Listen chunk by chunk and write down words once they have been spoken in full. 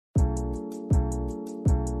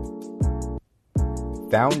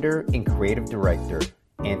Founder and creative director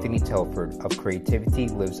Anthony Telford of Creativity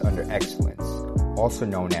Lives Under Excellence, also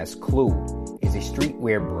known as Clue, is a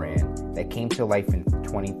streetwear brand that came to life in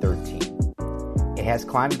 2013. It has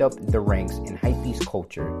climbed up the ranks in hypebeast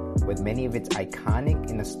culture with many of its iconic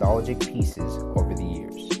and nostalgic pieces over the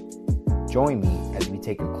years. Join me as we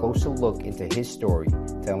take a closer look into his story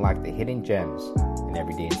to unlock the hidden gems and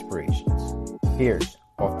everyday inspirations. Here's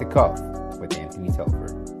Off the Cuff with Anthony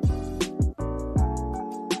Telford.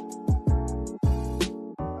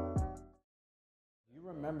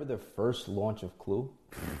 Remember the first launch of Clue?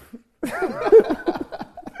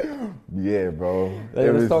 Yeah, bro.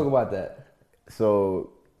 Let's talk about that.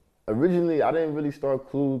 So, originally, I didn't really start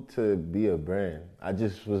Clue to be a brand. I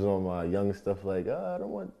just was on my young stuff like, I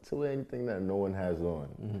don't want to wear anything that no one has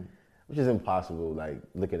on, which is impossible, like,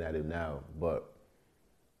 looking at it now. But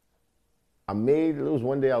it was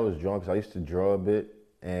one day I was drunk, because I used to draw a bit,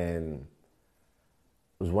 and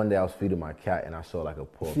it was one day I was feeding my cat, and I saw, like, a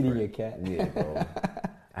paw print. Feeding your cat? Yeah, bro.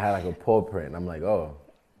 I had, like, a paw print, and I'm like, oh,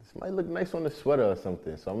 this might look nice on the sweater or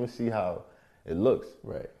something, so I'm going to see how it looks.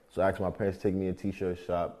 Right. So I asked my parents to take me to a t-shirt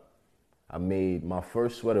shop. My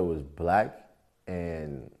first sweater was black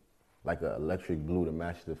and like an electric blue to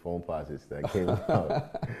match the phone posits that came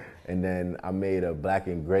out. And then I made a black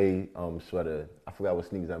and gray sweater. I forgot what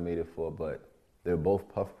sneakers I made it for, but they were both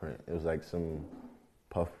puff print. It was like some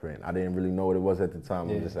puff print. I didn't really know what it was at the time.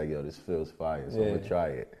 Yeah. I'm just like, yo, this feels fire, so I'm gonna try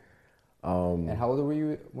it. And how old were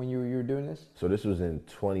you when you were doing this? So this was in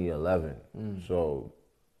 2011, so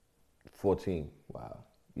 14. Wow.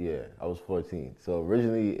 Yeah, I was 14. So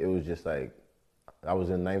originally it was just like, I was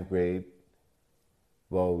in ninth grade.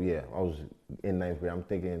 Well, yeah, I was in ninth grade. I'm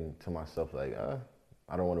thinking to myself like,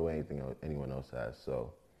 I don't want to wear anything anyone else has,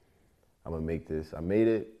 so I'm gonna make this. I made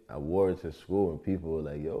it, I wore it to school, and people were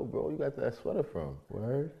like, yo, bro, you got that sweater from?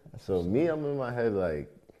 Word? So I'm in my head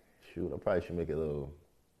like, shoot, I probably should make a little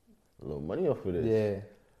money off of this. Yeah.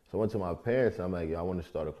 So I went to my parents, and I'm like, yo, I want to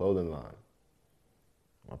start a clothing line.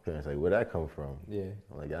 My parents like, where'd that come from? Yeah.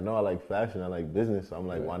 I'm like, I know I like fashion, I like business. So I'm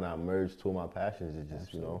like, why not merge two of my passions and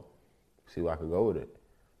just, see where I could go with it.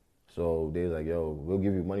 So they was like, yo, we'll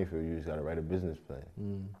give you money for it. You just gotta write a business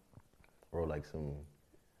plan. Or like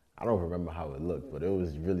I don't remember how it looked, but it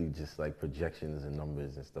was really just like projections and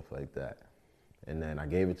numbers and stuff like that. And then I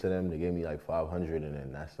gave it to them. They gave me like 500, and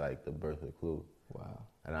then that's like the birth of Clue. Wow.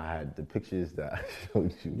 And I had the pictures that I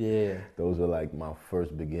showed you. Yeah. Those were like my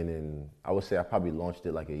first beginning. I would say I probably launched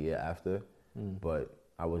it like a year after, but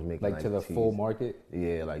I was making like to the tees. full market?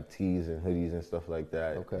 Yeah, like tees and hoodies and stuff like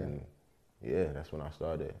that. Okay. And yeah, that's when I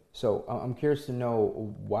started. So I'm curious to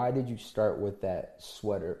know, why did you start with that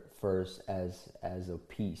sweater first as a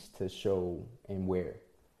piece to show and wear?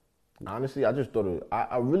 Honestly, I just thought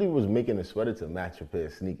I really was making a sweater to match a pair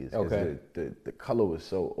of sneakers. Okay. The color was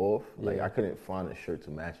so off. Like Yeah. I couldn't find a shirt to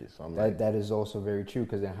match it. So I'm That is also very true,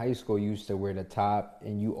 because in high school you used to wear the top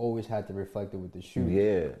and you always had to reflect it with the shoes.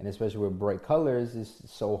 Yeah. And especially with bright colors, it's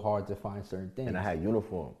so hard to find certain things. And I had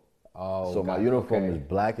uniform. Oh, So my uniform is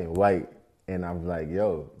black and white. And I'm like,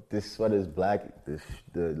 yo, this sweater is black.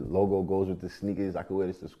 The logo goes with the sneakers. I could wear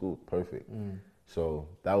this to school. Perfect. So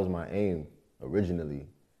that was my aim originally.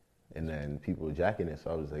 And then people were jacking it.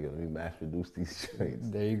 So I was like, let me mass produce these joints.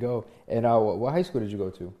 There you go. And what high school did you go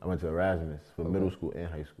to? I went to Erasmus for middle school and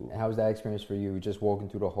high school. And how was that experience for you, just walking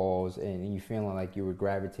through the halls and you feeling like you were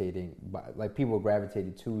like people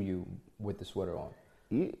gravitated to you with the sweater on?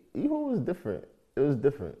 Even was different. It was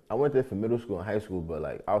different. I went there for middle school and high school, but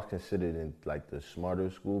like I was considered in like the smarter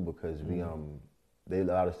school because they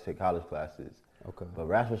allowed us to take college classes. Okay. But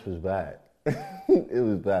Erasmus was bad. It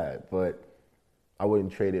was bad, but I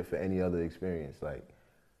wouldn't trade it for any other experience. Like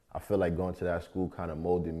I feel like going to that school kind of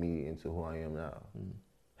molded me into who I am now.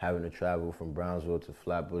 Having to travel from Brownsville to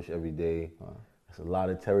Flatbush every day. It's a lot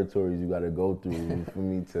of territories you got to go through for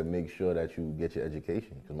me to make sure that you get your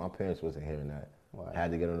education. Because my parents wasn't hearing that. Wow. I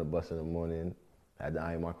had to get on the bus in the morning. Had to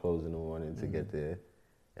iron my clothes in the morning to get there.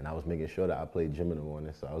 And I was making sure that I played gym in the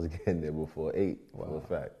morning, so I was getting there before 8 for a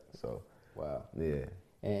fact. So, wow. Yeah.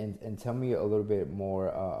 And tell me a little bit more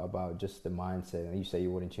about just the mindset. And you say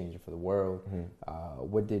you wouldn't change it for the world.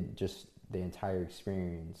 What did just the entire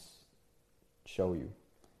experience show you?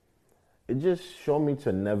 It just showed me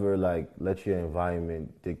to never like let your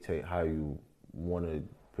environment dictate how you want to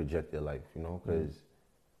project your life, because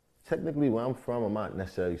technically where I'm from, I'm not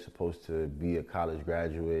necessarily supposed to be a college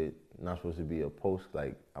graduate, not supposed to be a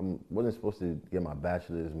wasn't supposed to get my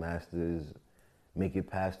bachelor's, master's, make it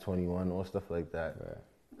past 21 or stuff like that. Right.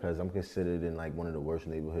 Because I'm considered in like one of the worst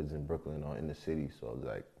neighborhoods in Brooklyn or in the city. So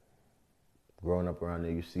like growing up around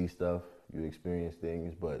there, you see stuff, you experience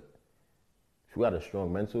things, but if you got a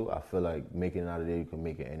strong mental, I feel like making it out of there, you can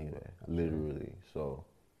make it anywhere, literally. So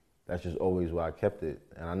that's just always why I kept it.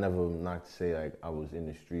 And I never, not to say like I was in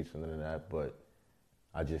the streets or none of that, but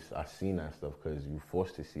I seen that stuff because you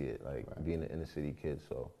forced to see it, like being an inner city kid.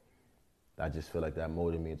 So I just feel like that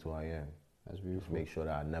molded me into who I am. That's beautiful. Just make sure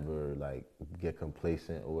that I never like get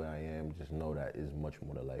complacent or where I am. Just know that is much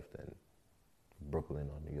more to life than Brooklyn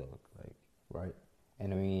or New York. Like, right.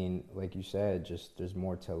 And I mean, like you said, just there's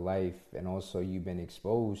more to life, and also you've been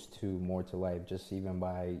exposed to more to life just even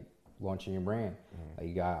by launching your brand.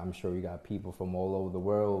 Like I'm sure you got people from all over the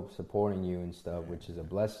world supporting you and stuff, which is a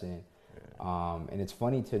blessing. And it's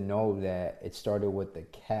funny to know that it started with the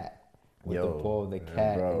cat, with the paw of the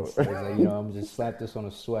cat. And it's like, you know, I'm just slap this on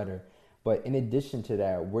a sweater. But in addition to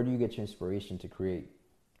that, where do you get your inspiration to create?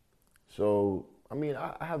 So, I mean,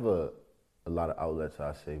 I have a lot of outlets,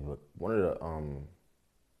 I say, but one of the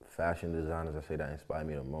fashion designers I say that inspired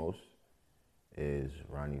me the most is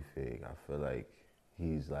Ronnie Fig. I feel like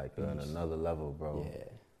he's like on another level, bro.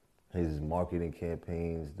 Yeah. His marketing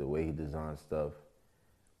campaigns, the way he designs stuff,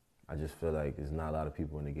 I just feel like there's not a lot of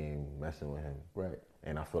people in the game messing with him. Right.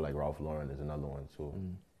 And I feel like Ralph Lauren is another one too.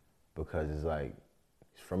 Because it's like,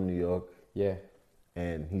 he's from New York. Yeah.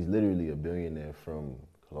 And he's literally a billionaire from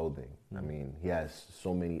clothing. I mean, he has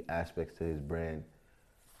so many aspects to his brand.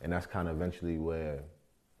 And that's kind of eventually where,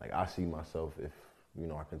 like, I see myself if, you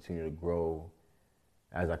know, I continue to grow.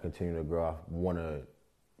 As I continue to grow, I want to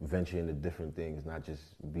venture into different things, not just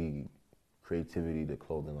be creativity, the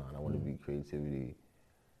clothing line. I want to be creativity,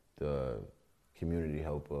 the community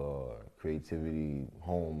helper, or creativity,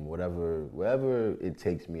 home, wherever it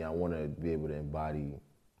takes me, I want to be able to embody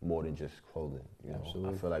more than just clothing. You know?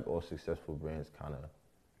 Absolutely. I feel like all successful brands kind of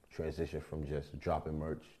transition from just dropping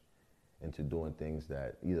merch into doing things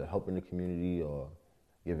that either helping the community or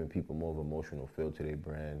giving people more of an emotional feel to their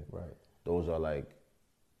brand. Right. Those are like,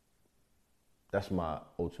 that's my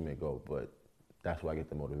ultimate goal, but that's where I get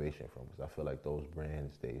the motivation from, because I feel like those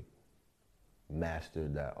brands, they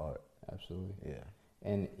mastered that art. Absolutely. Yeah.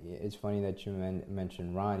 And it's funny that you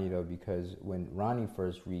mentioned Ronnie, though, because when Ronnie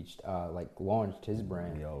first launched his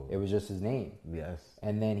brand, it was just his name. Yes.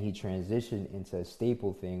 And then he transitioned into a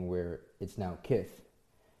staple thing where it's now Kith.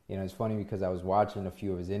 You know, it's funny because I was watching a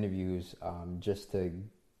few of his interviews just to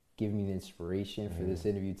give me the inspiration for this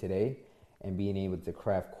interview today, and being able to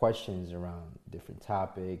craft questions around different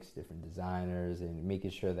topics, different designers, and making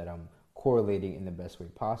sure that I'm correlating in the best way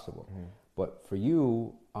possible. But for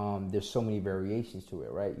you, there's so many variations to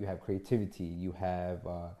it, right? You have creativity. You have,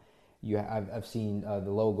 I've seen the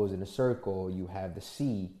logos in a circle. You have the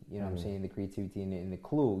C, you know what I'm saying? The creativity in the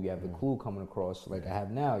clue. You have the clue coming across like I have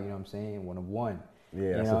now, you know what I'm saying? One of one.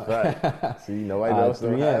 Yeah, that's a fact. See, nobody else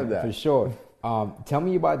don't have that. For sure. Tell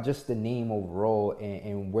me about just the name overall,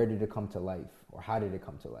 and where did it come to life, or how did it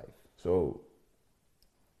come to life? So,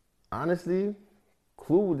 honestly,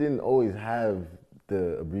 Clue didn't always have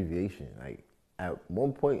the abbreviation. Like, at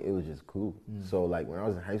one point, it was just Clue. So, like, when I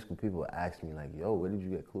was in high school, people would ask me, like, yo, where did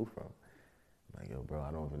you get Clue from? I'm like, yo, bro,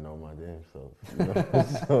 I don't even know my damn self. You know?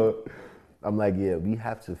 So, I'm like, yeah, we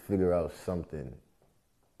have to figure out something,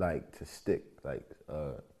 like, to stick, like,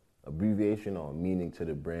 abbreviation or meaning to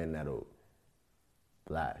the brand that'll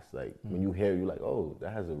last. Like, when you hear it, you're like, oh,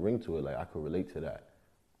 that has a ring to it. Like, I could relate to that.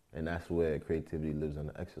 And that's where Creativity Lives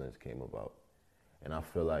Under Excellence came about. And I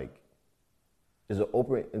feel like there's an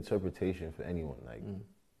open interpretation for anyone. Like,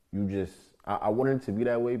 you just, I wanted it to be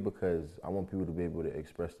that way because I want people to be able to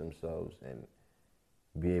express themselves and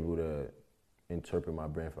be able to interpret my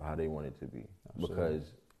brand for how they want it to be. Absolutely.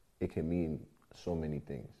 Because it can mean so many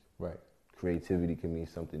things. Right. Creativity can mean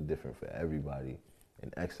something different for everybody,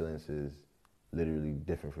 and excellence is literally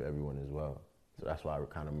different for everyone as well. So that's why I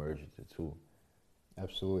kind of merged the two.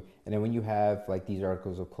 Absolutely. And then when you have like these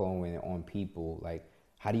articles of clothing on people, like,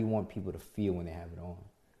 how do you want people to feel when they have it on?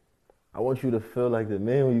 I want you to feel like the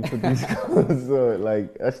man when you put these clothes on.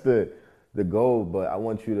 Like, that's the goal, but I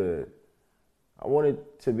want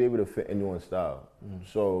it to be able to fit anyone's style.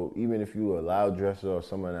 So even if you're a loud dresser or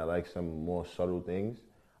someone that likes some more subtle things,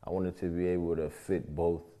 I want it to be able to fit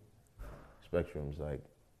both spectrums. Like,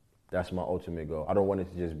 that's my ultimate goal. I don't want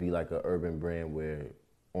it to just be like an urban brand where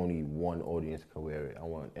only one audience can wear it. I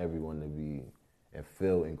want everyone to be and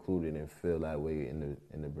feel included and feel that way in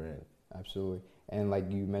the brand. Absolutely. And like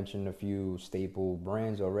you mentioned a few staple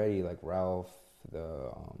brands already, like Ralph's,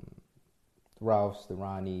 the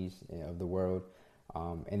Ronnies of the world.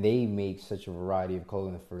 And they make such a variety of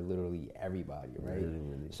clothing for literally everybody, right?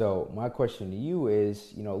 Really. So my question to you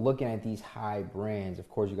is, you know, looking at these high brands, of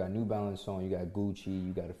course you got New Balance on, you got Gucci,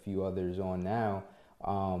 you got a few others on now.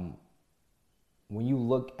 when you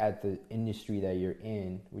look at the industry that you're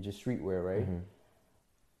in, which is streetwear, right? Mm-hmm.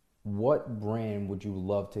 What brand would you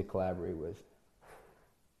love to collaborate with?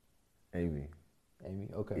 Amy. Amy,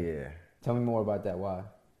 okay. Yeah. Tell me more about that. Why?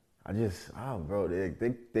 Bro,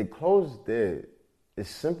 they closed there. It's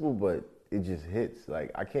simple, but it just hits.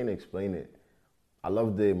 Like, I can't explain it. I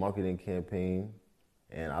love their marketing campaign,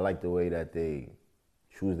 and I like the way that they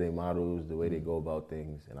choose their models, the way they go about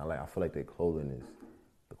things, and I feel like their clothing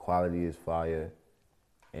the quality is fire,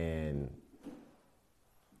 and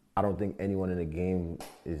I don't think anyone in the game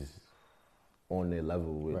is on their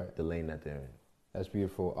level with the lane that they're in. That's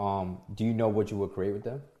beautiful. Do you know what you would create with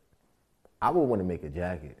them? I would want to make a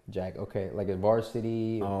jacket. Okay, like a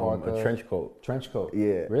varsity, a parka? A trench coat. Trench coat?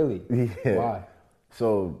 Yeah. Really? Yeah. Why?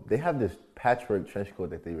 So they have this patchwork trench coat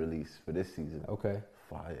that they released for this season. Okay.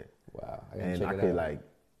 Fire. Wow.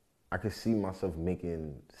 I could see myself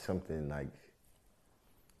making something like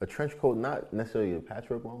a trench coat, not necessarily a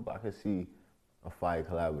patchwork one, but I could see a fire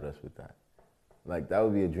collab with us with that. Like, that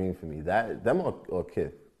would be a dream for me. Them or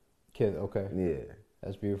Kith. Kith, okay. Yeah.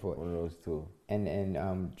 That's beautiful. One of those two.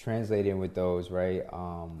 And translating with those, right?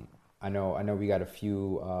 I know we got a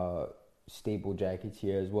few staple jackets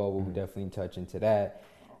here as well. We'll definitely touch into that.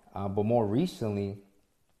 But more recently,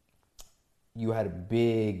 you had a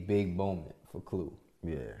big moment for Clue.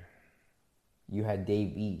 Yeah. You had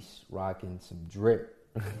Dave East rocking some drip,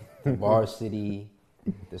 the varsity,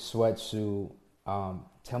 the sweatsuit.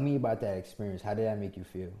 Tell me about that experience. How did that make you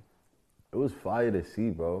feel? It was fire to see,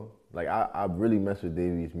 bro. Like, I really mess with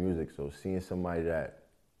Dave East's music, so seeing somebody that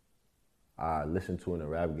I listen to in the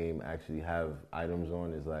rap game actually have items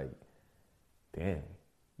on is like, damn.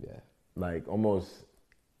 Yeah. Like, almost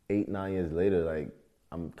 8-9 years later, like,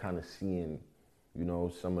 I'm kind of seeing,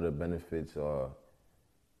 some of the benefits or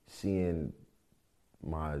seeing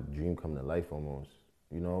my dream come to life almost.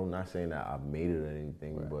 Not saying that I've made it or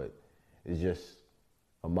anything, but it's just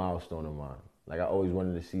a milestone of mine. Like, I always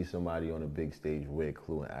wanted to see somebody on a big stage wear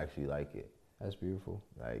Clue and actually like it. That's beautiful.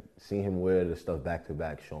 Like, seeing him wear the stuff back to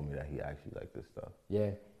back showed me that he actually liked this stuff.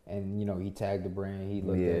 Yeah, and he tagged the brand, he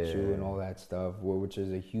looked at you and all that stuff, which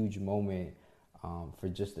is a huge moment for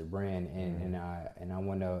just the brand, and I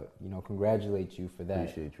want to congratulate you for that.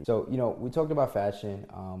 Appreciate you. So we talked about fashion,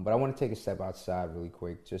 but I want to take a step outside really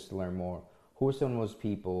quick just to learn more. Who are some of those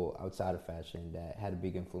people outside of fashion that had a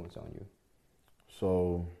big influence on you?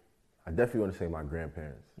 So, I definitely want to say my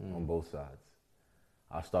grandparents on both sides.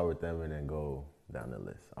 I'll start with them and then go down the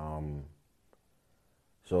list.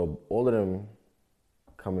 So all of them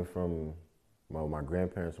coming from my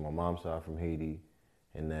grandparents on my mom's side from Haiti,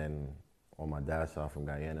 and then on my dad's side from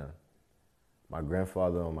Guyana. My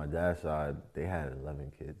grandfather on my dad's side, they had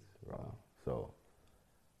 11 kids. Wow. So,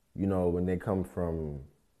 when they come from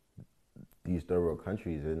these third world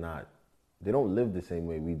countries, they don't live the same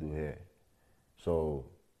way we do here. So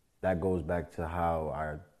that goes back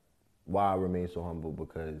to why I remain so humble,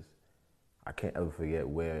 because I can't ever forget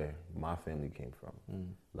where my family came from.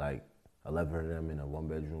 Like, 11 of them in a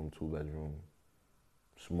 1-bedroom, 2-bedroom,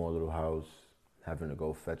 small little house, having to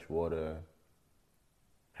go fetch water,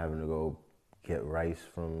 having to go get rice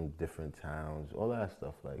from different towns, all that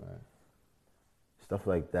stuff. Stuff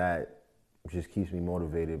like that just keeps me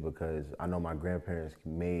motivated, because I know my grandparents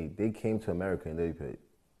they came to America and they put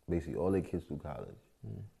basically all their kids through college.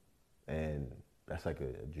 And that's like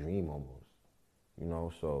a dream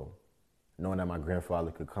almost, so knowing that my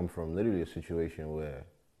grandfather could come from literally a situation where,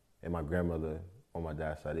 and my grandmother on my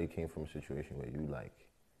dad's side, they came from a situation where you're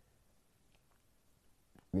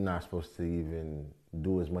not supposed to even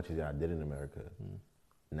do as much as I did in America.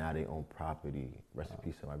 Now they own property. Rest in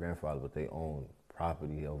peace to my grandfather, but they own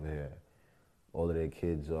property over here. All of their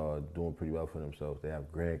kids are doing pretty well for themselves. They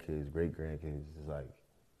have grandkids, great-grandkids.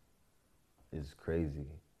 It's crazy.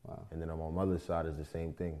 Wow. And then on my mother's side is the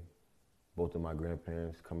same thing. Both of my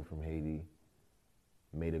grandparents coming from Haiti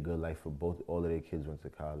made a good life for all of their kids went to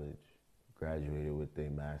college, graduated with their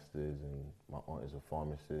masters, and my aunt is a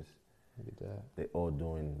pharmacist. Look at that. They all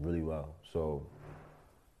doing really well. So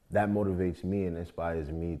that motivates me and inspires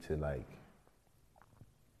me to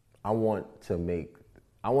I want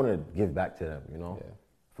to give back to them,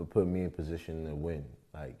 for putting me in position to win.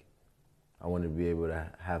 I want to be able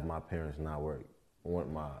to have my parents not work. I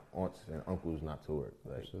want my aunts and uncles not to work.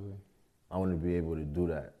 Absolutely. I want to be able to do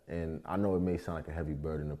that. And I know it may sound like a heavy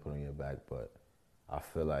burden to put on your back, but I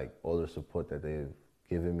feel like all the support that they've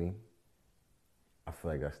given me, I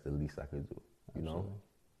feel like that's the least I could do,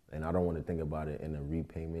 And I don't want to think about it in a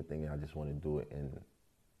repayment thing. I just want to do it in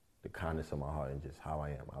the kindness of my heart and just how I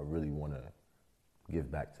am. I really want to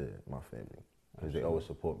give back to my family because they always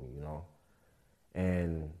support me,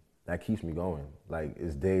 And that keeps me going. Like,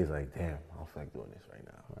 it's days like, damn, I don't feel like doing this right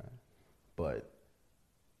now. Right. But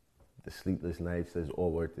the sleepless nights is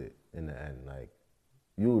all worth it in the end. Like,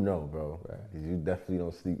 you know, bro. Right. 'Cause you definitely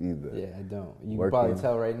don't sleep either. Yeah, I don't. You Working, can probably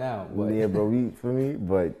tell right now. But yeah, bro, for me,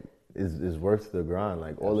 but it's worth the grind.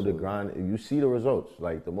 Like, all Absolutely. of the grind, you see the results.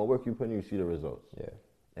 Like, the more work you put in, you see the results. Yeah.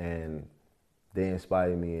 And they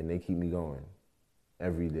inspire me and they keep me going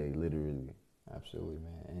every day, literally. Absolutely,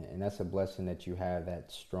 man. And that's a blessing that you have that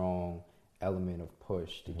strong element of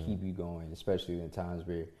push to keep you going, especially in times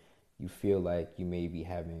where you feel like you may be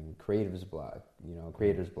having creator's block,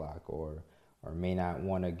 or may not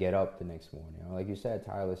want to get up the next morning. Or like you said,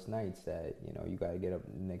 tireless nights that, you got to get up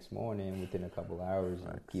the next morning within a couple hours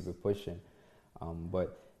and keep it pushing.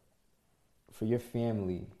 But for your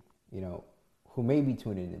family, who may be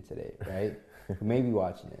tuning in today, right? Who may be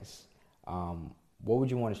watching this, what would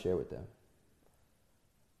you want to share with them?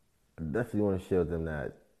 I definitely want to share with them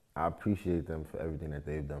that I appreciate them for everything that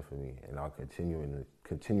they've done for me and are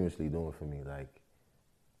continuously doing for me. Like,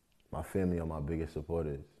 my family are my biggest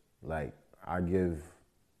supporters. Like,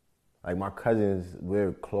 my cousins,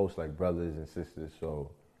 we're close like brothers and sisters,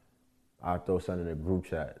 so I throw something in a group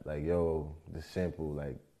chat, like, yo, this sample,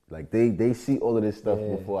 like they see all of this stuff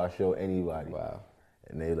before I show anybody. Wow.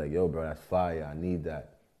 And they like, yo, bro, that's fire, I need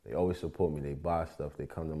that. They always support me, they buy stuff, they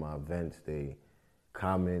come to my events, they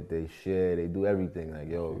comment, they share, they do everything. Like,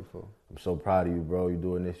 yo, Beautiful. I'm so proud of you, bro, you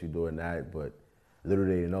doing this, you doing that, but little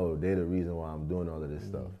they know, they're the reason why I'm doing all of this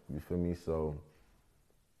stuff, you feel me? So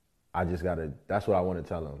I just gotta, that's what I want to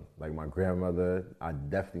tell them. Like, my grandmother, I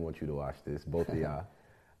definitely want you to watch this, both of y'all.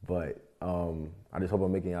 But I just hope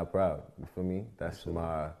I'm making y'all proud, you feel me? That's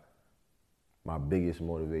Absolutely. my biggest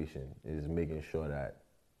motivation, is making sure that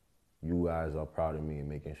you guys are proud of me and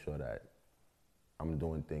making sure that I'm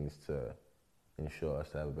doing things to ensure us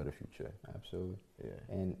to have a better future. Absolutely. Yeah.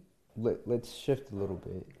 And let's shift a little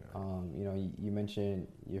bit. You mentioned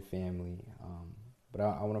your family, but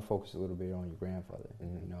I want to focus a little bit on your grandfather.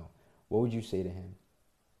 What would you say to him?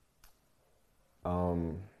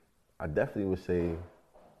 I definitely would say,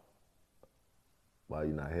 while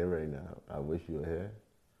you're not here right now, I wish you were here.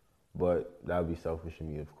 But that would be selfish of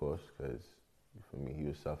me, of course, because for me, he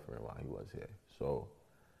was suffering while he was here. So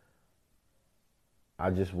I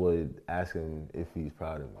just would ask him if he's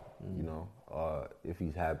proud of me, or if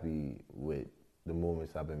he's happy with the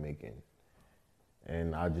movements I've been making.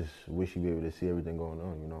 And I just wish he'd be able to see everything going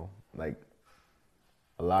on, Like,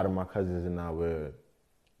 a lot of my cousins and I,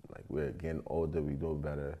 we're getting older, we do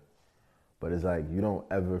better. But it's like, you don't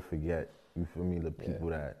ever forget, you feel me, the people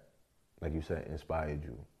that, like you said, inspired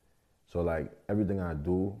you. So, like, everything I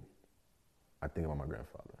do, I think about my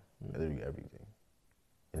grandfather, literally everything.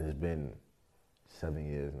 And it's been 7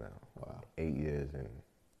 years now. Wow. 8 years in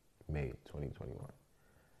May 2021.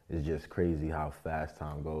 It's just crazy how fast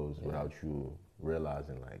time goes without you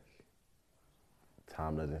realizing, like,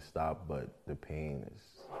 time doesn't stop, but the pain is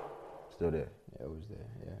still there. Yeah, it was there,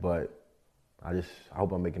 yeah. But I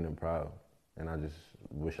hope I'm making him proud. And I just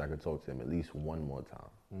wish I could talk to him at least one more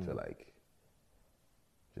time to, like,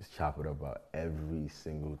 just chop it up about every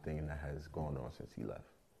single thing that has gone on since he left.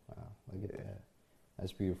 Wow, look at that.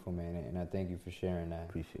 That's beautiful, man, and I thank you for sharing that.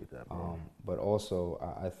 Appreciate that, bro. But also,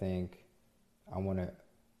 I think I want to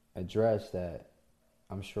address that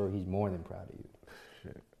I'm sure he's more than proud of you.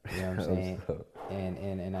 Shit. You know what I'm saying?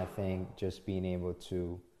 And I think just being able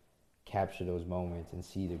to capture those moments and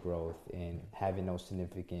see the growth and having those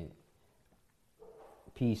significant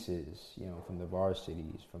pieces, from the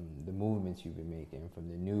varsities, from the movements you've been making, from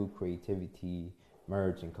the new creativity,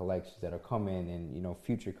 merch and collections that are coming and,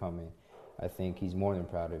 future coming, I think he's more than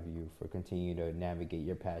proud of you for continuing to navigate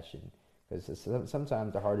your passion. Because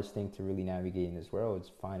sometimes the hardest thing to really navigate in this world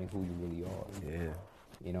is finding who you really are.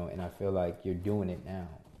 Yeah. And I feel like you're doing it now.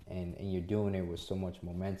 And you're doing it with so much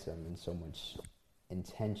momentum and so much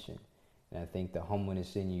intention. And I think the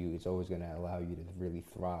humbleness in you is always going to allow you to really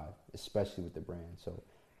thrive, especially with the brand. So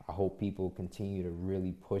I hope people continue to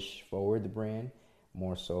really push forward the brand,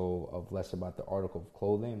 more so of less about the article of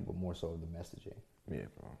clothing, but more so of the messaging. Yeah,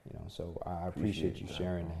 bro. So I appreciate you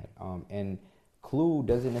sharing that. And Clue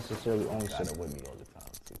doesn't necessarily only Got it with me all the time,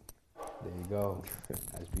 too. There you go.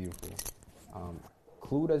 That's beautiful.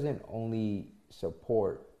 Clue doesn't only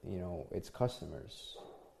support, its customers,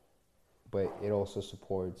 but it also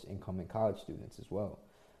supports incoming college students as well.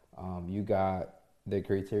 You got the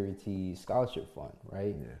Creativity Scholarship Fund,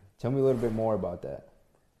 right? Yeah. Tell me a little bit more about that.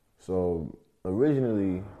 So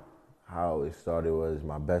originally, how it started was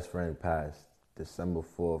my best friend passed December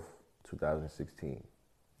 4th, 2016.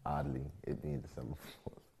 Oddly, it being December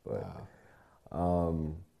 4th. But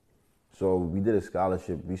Wow. So we did a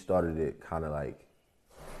scholarship. We started it kind of like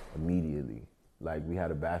immediately. Like we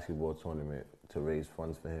had a basketball tournament to raise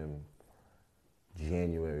funds for him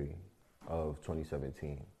January of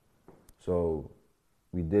 2017. So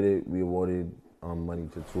we did it. We awarded money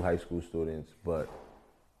to 2 high school students, but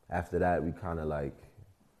after that, we kind of like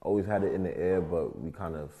always had it in the air, but we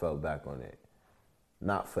kind of fell back on it.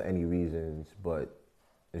 Not for any reasons, but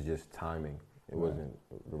it's just timing. It wasn't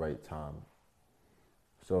the right time.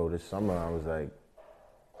 So this summer, I was like,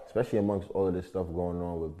 especially amongst all of this stuff going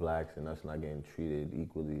on with blacks and us not getting treated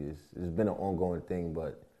equally, it's been an ongoing thing,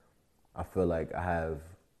 but I feel like I have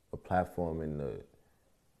a platform and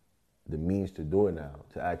the means to do it now,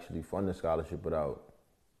 to actually fund the scholarship without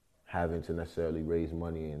having to necessarily raise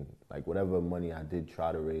money. And like whatever money I did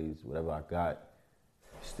try to raise, whatever I got,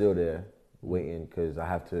 still there waiting, because I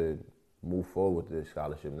have to move forward with the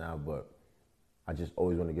scholarship now. But I just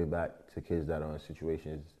always want to give back to kids that are in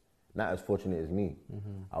situations not as fortunate as me.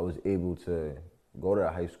 I was able to go to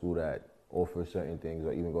a high school that offers certain things,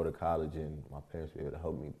 or even go to college, and my parents were able to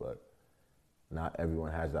help me, but not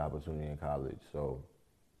everyone has the opportunity in college. So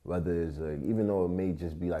whether it's even though it may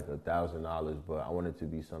just be like $1,000, but I want it to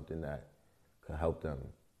be something that could help them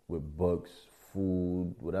with books,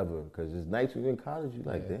 food, whatever. Because it's nice when you're in college, you're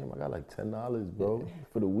like, damn, I got like $10, bro,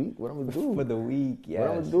 for the week. What I'm gonna do? For the week, yes. What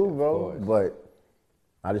I'm gonna do, bro? But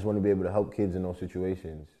I just want to be able to help kids in those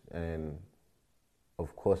situations. And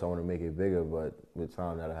of course, I want to make it bigger, but with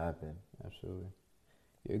time, that'll happen. Absolutely.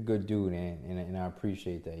 You're a good dude, and I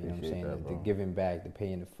appreciate that. You know what I'm saying? The giving back, the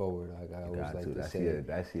paying it forward. Like I always like to say.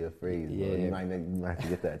 That's your phrase, yeah, bro. You might have to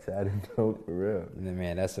get that tatted, though, for real.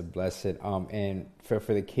 Man, that's a blessing. And for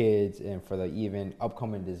the kids and for the even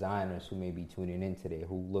upcoming designers who may be tuning in today,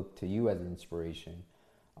 who look to you as an inspiration,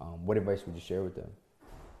 what advice would you share with them?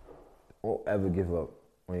 Don't ever give up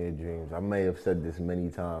on your dreams. I may have said this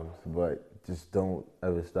many times, but just don't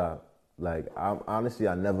ever stop. Like, I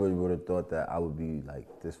never would have thought that I would be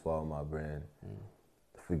like this far in my brand.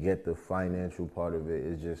 Forget the financial part of it.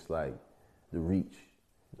 It's just like the reach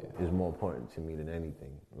is more important to me than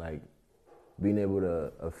anything. Like being able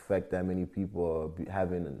to affect that many people, or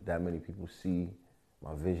having that many people see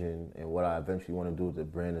my vision and what I eventually want to do with the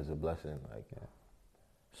brand is a blessing. Like,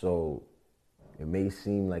 so it may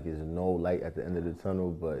seem like there's no light at the end of the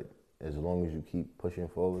tunnel, but as long as you keep pushing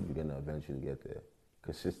forward, you're gonna eventually get there.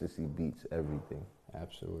 Consistency beats everything.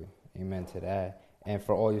 Absolutely. Amen to that. And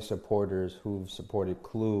for all your supporters who've supported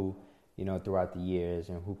Clue, you know, throughout the years,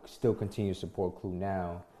 and who still continue to support Clue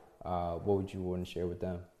now, what would you want to share with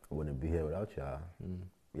them? I wouldn't be here without y'all.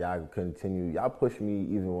 Y'all continue. Y'all push me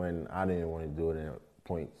even when I didn't want to do it at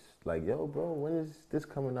points. Like, yo, bro, when is this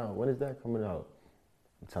coming out? When is that coming out?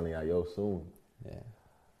 I'm telling y'all, yo, soon. Yeah.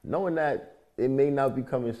 Knowing that it may not be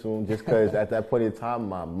coming soon, just because at that point in time,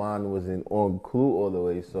 my mind wasn't on Clue all the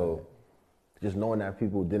way. So just knowing that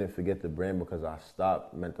people didn't forget the brand because I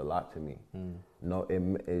stopped meant a lot to me. No,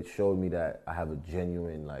 it showed me that I have a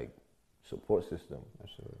genuine like support system.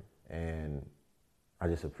 Absolutely. And I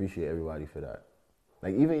just appreciate everybody for that.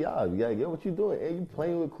 Like even y'all, like, yo, what you doing? Hey, you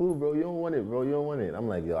playing with Clue, bro? You don't want it, bro. You don't want it. I'm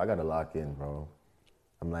like, yo, I gotta lock in, bro.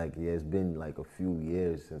 I'm like, yeah, it's been like a few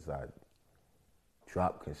years since I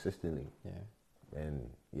dropped consistently. Yeah. And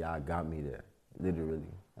y'all got me there, literally.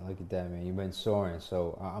 And look at that, man. You've been soaring.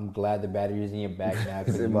 So I'm glad the battery's in your back now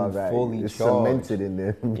because It's in you're my back. fully It's charged. cemented in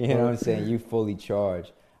there. You know what I'm saying? You fully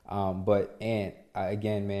charged. But Ant,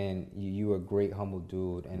 again, man, you are a great, humble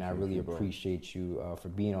dude, and I really appreciate you for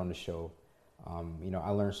being on the show. You know, I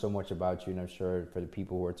learned so much about you, and I'm sure for the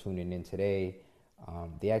people who are tuning in today,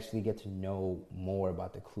 they actually get to know more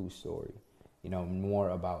about the Clue story, you know, more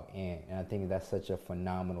about Ant. And I think that's such a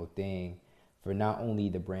phenomenal thing for not only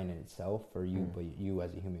the brand in itself, for you, but you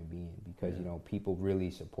as a human being, because, you know, people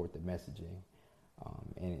really support the messaging.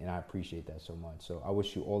 And I appreciate that so much. So I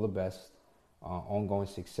wish you all the best, ongoing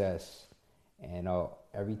success, and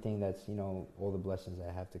everything that's, you know, all the blessings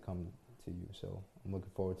that have to come to you. So I'm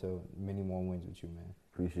looking forward to many more wins with you, man.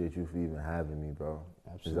 Appreciate you for even having me, bro.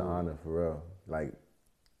 Absolutely. It's an honor, for real. Like,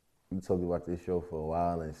 you talked about this show for a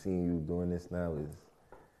while, and seeing you doing this now it's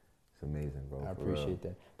amazing, bro. I appreciate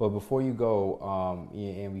that. But before you go,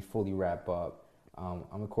 and we fully wrap up, I'm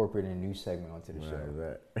incorporating a new segment onto the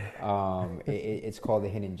show. It's called the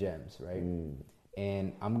Hidden Gems, right?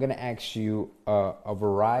 And I'm gonna ask you a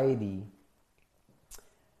variety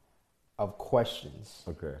of questions.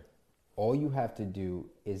 Okay. All you have to do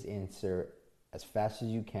is answer as fast as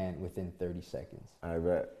you can within 30 seconds. I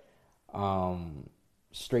bet.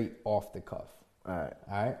 Straight off the cuff. All right.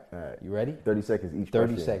 All right? All right. You ready? 30 seconds each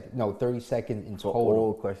 30 question. seconds. No, 30 seconds in For total.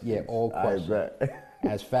 all questions. Yeah, all questions. I bet.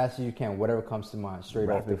 as fast as you can, whatever comes to mind, straight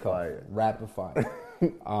off the cuff. Rapid fire.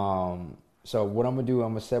 So what I'm gonna do,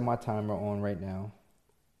 I'm gonna set my timer on right now,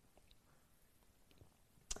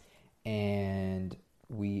 and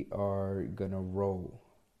we are gonna roll.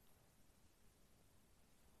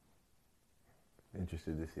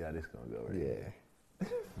 Interested to see how this gonna go. Right? Yeah.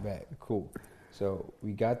 Right. Cool. So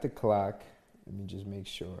we got the clock. Let me just make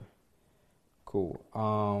sure. Cool.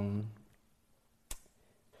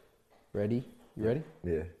 Ready? You ready?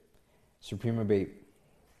 Yeah. Supreme or Bape?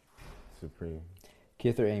 Supreme.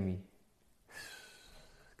 Kith or Amy?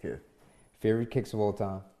 Kith. Favorite kicks of all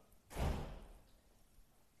time?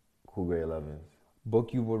 Cool Grey 11s.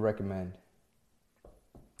 Book you would recommend?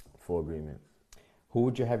 4 Agreements. Who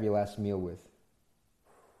would you have your last meal with?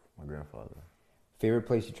 My grandfather. Favorite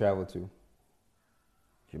place you traveled to?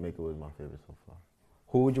 Jamaica was my favorite so far.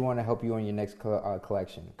 Who would you want to help you on your next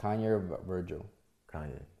collection? Kanye or Virgil?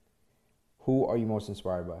 Kanye. Who are you most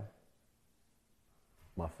inspired by?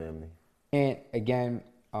 My family. And again,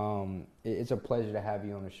 it's a pleasure to have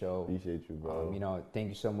you on the show. Appreciate you, bro. Thank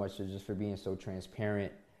you so much just for being so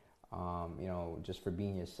transparent. Just for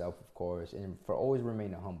being yourself, of course, and for always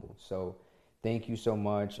remaining humble. So, thank you so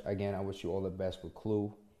much. Again, I wish you all the best with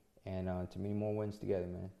Clue, and to many more wins together,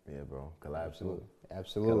 man. Yeah, bro. Collab soon.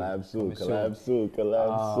 Absolutely. Collab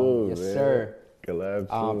soon. Yes, man. sir. Collab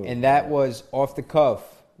soon. And that was Off the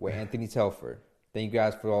Cuff with Anthony Telford. Thank you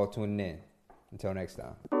guys for all tuning in. Until next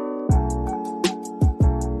time.